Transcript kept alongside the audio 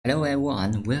Hello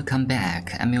everyone, welcome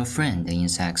back. I'm your friend in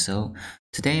Saxo.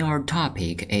 Today our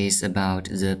topic is about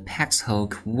the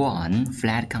PX4 1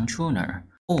 flight controller,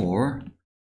 or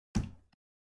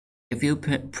if you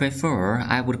prefer,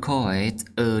 I would call it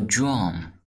a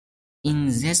drone. In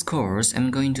this course,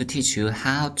 I'm going to teach you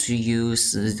how to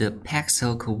use the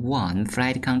PX4 1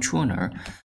 flight controller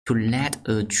to let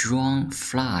a drone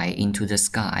fly into the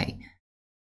sky.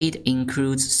 It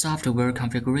includes software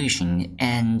configuration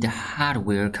and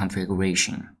hardware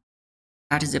configuration.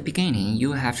 At the beginning,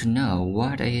 you have to know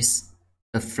what is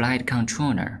a flight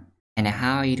controller and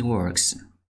how it works.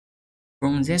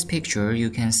 From this picture, you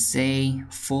can see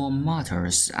 4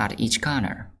 motors at each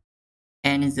corner.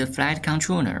 And the flight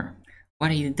controller, what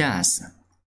it does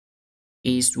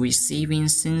is receiving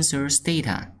sensors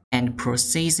data and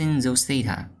processing those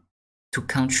data to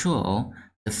control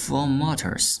the 4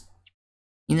 motors.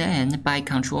 In the end, by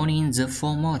controlling the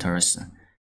 4 motors,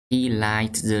 he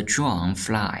let the drone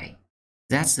fly.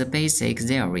 That's the basic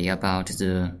theory about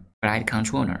the flight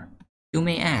controller. You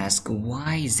may ask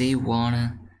why they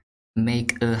wanna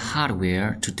make a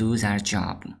hardware to do that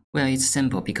job. Well, it's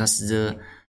simple because the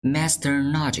master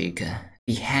logic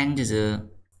behind the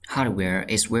hardware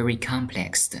is very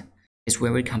complex. It's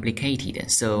very complicated.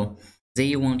 So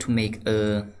they want to make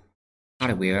a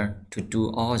hardware to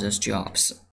do all those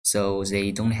jobs. So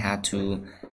they don't have to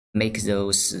make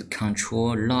those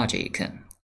control logic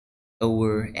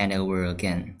over and over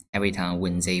again every time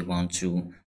when they want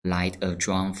to let a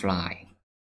drone fly.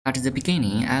 At the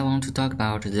beginning, I want to talk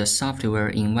about the software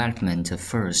environment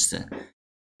first,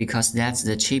 because that's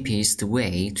the cheapest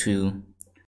way to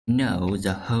know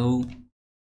the whole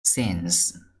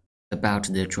sense about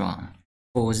the drone.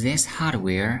 For this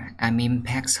hardware, I mean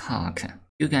Pixhawk,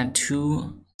 you got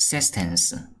 2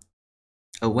 systems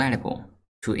available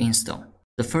to install.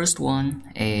 The first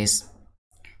one is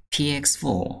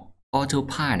PX4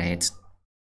 Autopilot,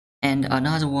 and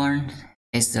another one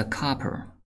is the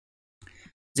Copper.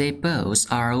 They both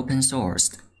are open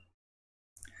sourced.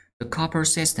 The Copper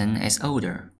system is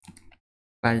older,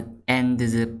 and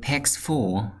the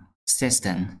PX4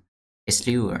 system is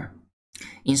newer.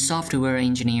 In software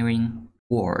engineering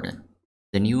world,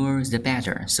 the newer the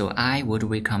better, so I would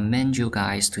recommend you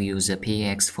guys to use the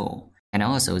PX4. And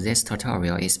also, this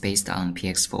tutorial is based on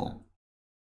PX4.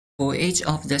 For each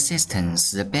of the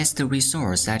systems, the best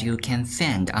resource that you can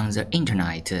find on the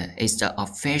internet is the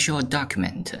official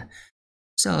document.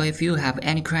 So if you have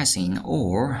any question,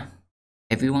 or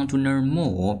if you want to learn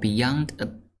more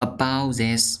about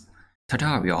this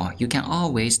tutorial, you can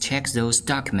always check those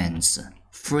documents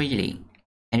freely,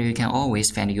 and you can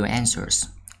always find your answers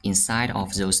inside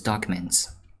of those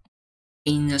documents.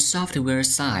 In the software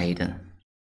side,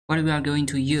 what we are going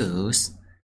to use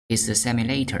is the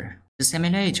simulator. The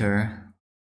simulator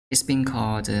is being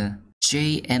called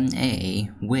jMAVSim.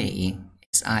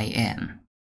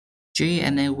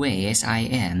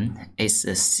 jMAVSim is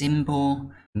a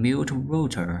simple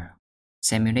multi-rotor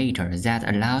simulator that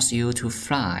allows you to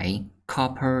fly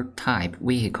Copper-type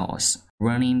vehicles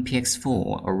running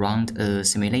PX4 around a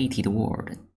simulated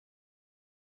world.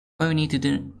 All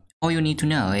you need to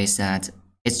know is that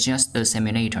it's just a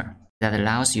simulator that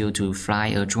allows you to fly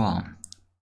a drone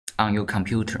on your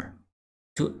computer.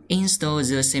 To install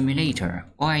the simulator,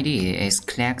 all I did is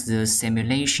click the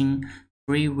simulation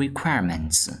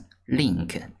pre-requirements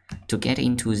link to get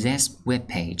into this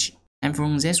webpage. And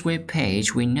from this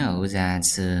webpage, we know that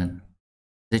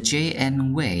the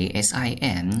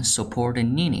jMAVSim support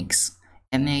Linux,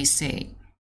 Mac,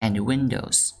 and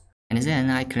Windows. And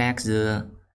then I click the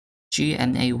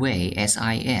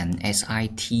jMAVSim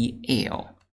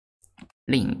SITL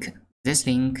link. This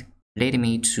link led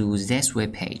me to this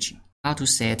webpage, how to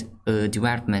set a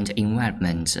development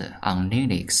environment on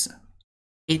Linux.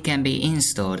 It can be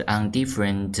installed on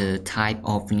different type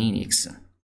of Linux,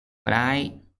 but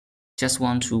I just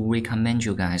want to recommend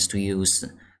you guys to use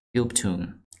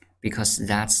Ubuntu because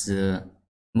that's the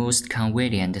most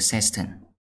convenient system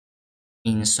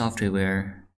in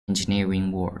software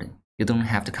engineering world. You don't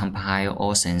have to compile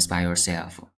all things by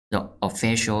yourself. The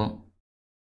official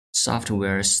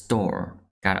software store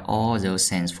got all those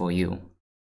things for you.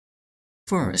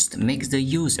 First, make the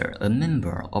user a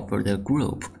member of the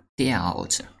group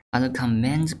layout. On the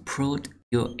command prod,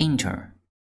 you enter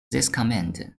this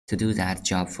command to do that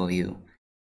job for you.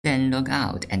 Then log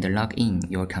out and log in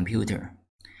your computer.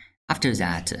 After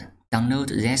that, download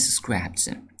this script.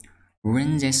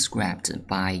 Run this script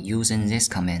by using this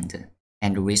command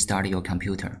and restart your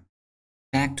computer.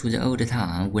 Back to the old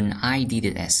time when I did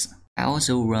this. I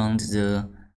also ran the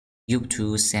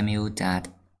ubuntu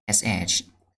simul.sh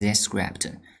this script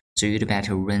so you'd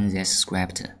better run this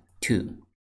script too.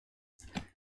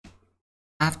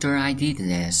 After I did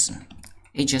this,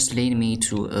 it just led me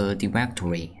to a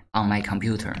directory on my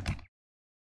computer.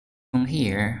 From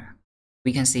here,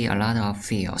 we can see a lot of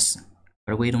fields,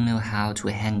 but we don't know how to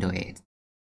handle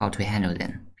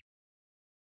them.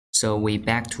 So we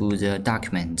back to the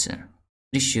document.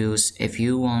 It shows if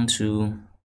you want to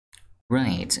run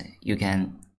it, you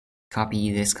can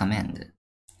copy this command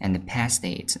and paste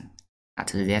it at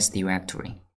this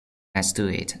directory. Let's do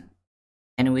it.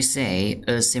 And we say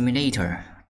a simulator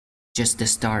just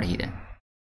started,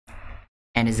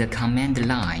 and the command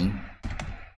line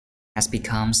has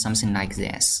become something like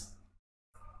this.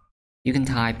 You can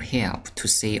type help to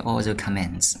see all the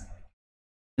commands.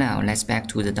 Now let's back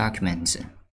to the document.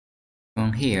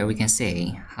 From here we can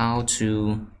see how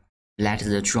to let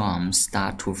the drone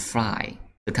start to fly.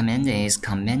 The command is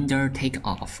commander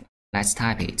takeoff. Let's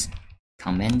type it.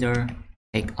 Commander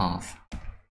takeoff.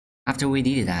 After we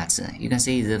did that, you can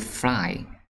see the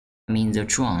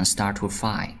drone start to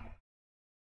fly.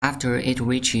 After it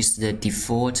reaches the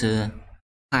default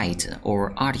height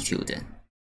or altitude,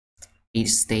 it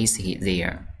stays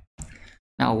there.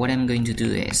 Now what I'm going to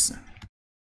do is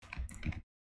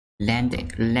let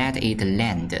it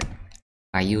land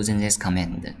by using this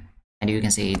command, and you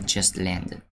can see it just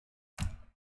landed.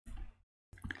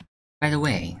 By the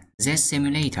way, this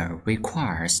simulator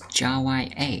requires Java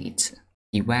 8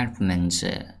 development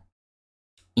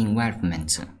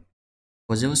environment.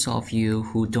 For those of you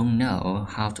who don't know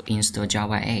how to install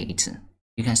Java 8,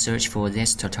 you can search for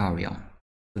this tutorial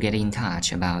to get in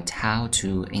touch about how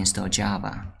to install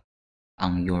Java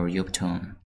on your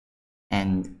Ubuntu.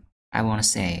 And I want to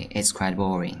say it's quite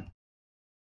boring,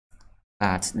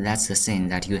 but that's the thing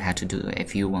that you have to do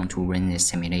if you want to run this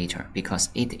simulator, because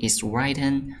it is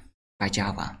written by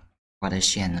Java. What a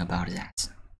shame about that.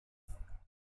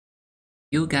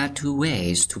 You got two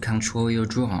ways to control your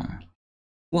drone.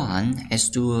 One is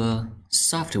through a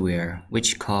software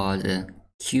which called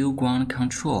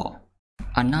Qgroundcontrol.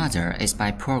 Another is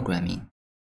by programming.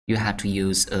 You have to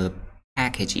use a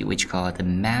package which called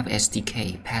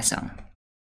MAVSDK-Python.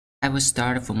 I will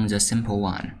start from the simple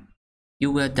one.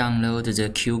 You will download the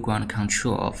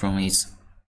Qgroundcontrol from its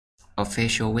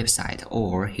official website,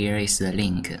 or here is the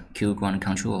link,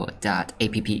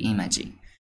 qgroundcontrol.app-image.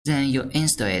 Then you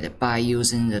install it by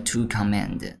using the two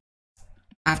commands.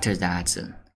 After that,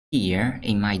 here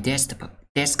in my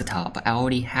desktop, I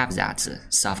already have that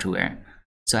software,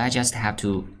 so I just have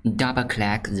to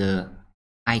double-click the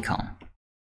icon,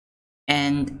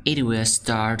 and it will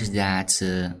start that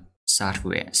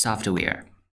software.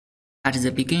 At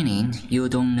the beginning, you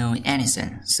don't know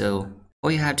anything, so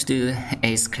all you have to do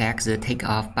is click the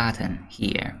takeoff button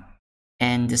here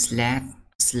and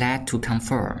select to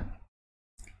confirm.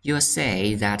 You'll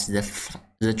say that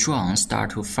the drone start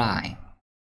to fly.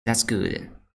 That's good.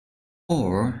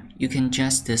 Or you can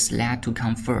just select to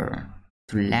confirm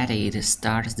to let it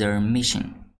start the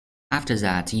mission. After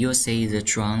that, you'll see the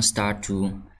drone start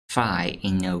to fly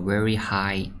in a very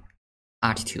high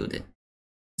altitude.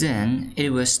 Then it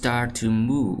will start to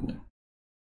move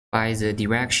by the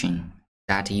direction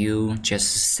that you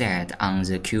just set on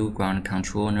the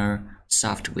Qgroundcontroller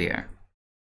software.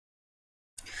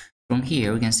 From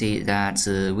here, we can see that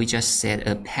we just set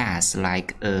a path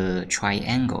like a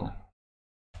triangle.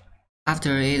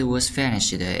 After it was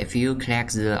finished, if you click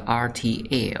the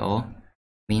RTL,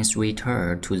 means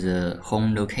return to the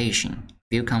home location.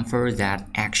 If you confirm that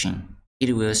action,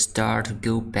 it will start to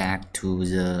go back to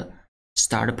the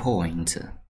start point.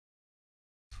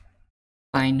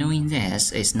 By knowing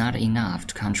this, it's not enough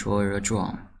to control your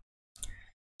drone.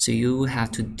 So you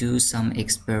have to do some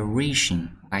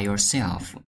exploration by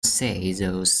yourself. Say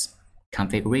those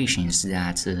configurations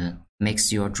that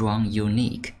makes your drone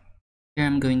unique. Here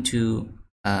I'm going to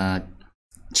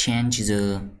change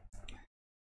the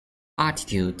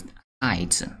altitude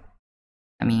height.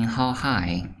 How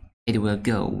high it will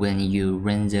go when you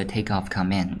run the takeoff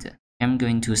command. I'm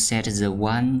going to set the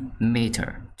 1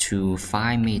 meter to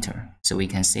 5 meter so we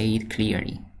can see it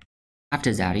clearly.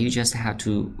 After that, you just have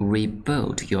to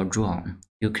reboot your drone.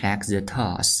 You click the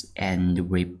toss and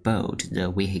reboot the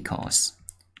vehicles.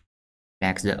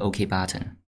 Click the OK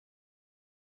button.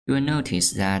 You will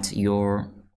notice that your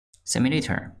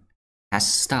simulator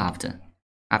has stopped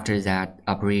after that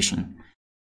operation.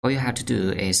 All you have to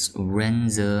do is run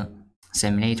the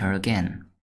simulator again.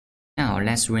 Now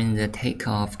let's run the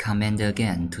takeoff command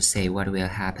again to see what will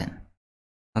happen.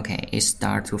 Okay, it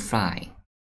starts to fly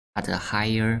at a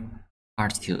higher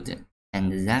altitude,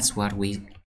 and that's what we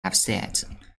have set.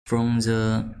 From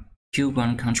the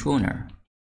Qgroundcontroller,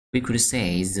 we could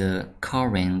say the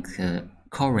current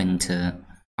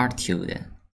altitude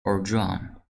or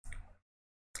drone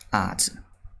at,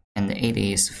 and it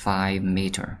is 5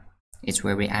 meters. It's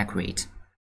very accurate.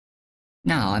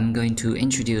 Now I'm going to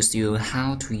introduce you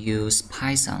how to use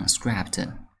Python script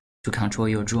to control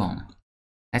your drone.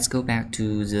 Let's go back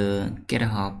to the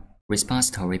GitHub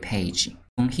repository page.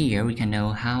 From here, we can know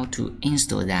how to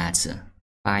install that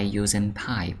by using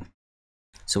pipe.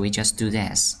 So we just do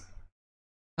this.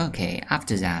 Okay,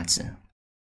 after that,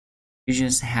 you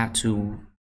just have to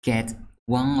get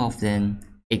one of the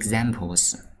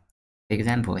examples. For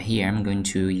example, here I'm going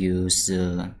to use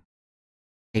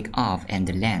take off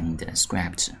and land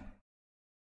script.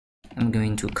 I'm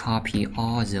going to copy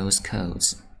all those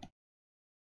codes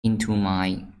into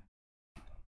my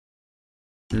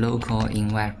local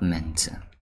environment.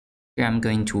 Here I'm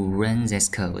going to run this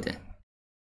code,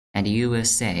 and you will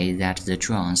see that the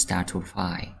drone starts to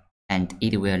fly and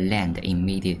it will land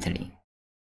immediately.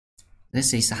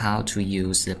 This is how to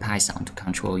use the Python to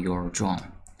control your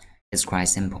drone. It's quite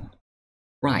simple.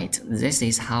 Right, this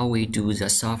is how we do the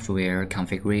software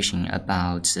configuration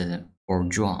about our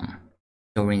drone.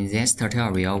 During this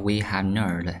tutorial, we have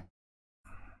learned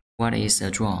what is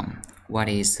a drone, what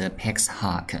is a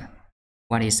Pixhawk,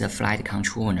 what is a flight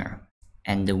controller,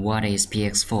 and what is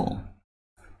PX4,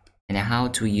 and how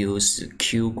to use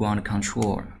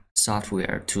Qgroundcontrol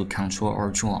software to control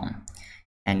our drone,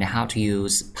 and how to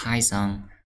use Python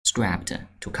script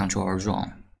to control our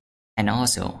drone, and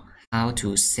also how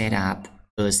to set up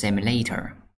a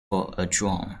simulator for a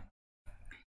drone.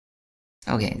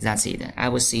 Okay, that's it. I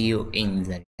will see you in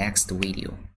the next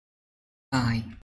video. Bye.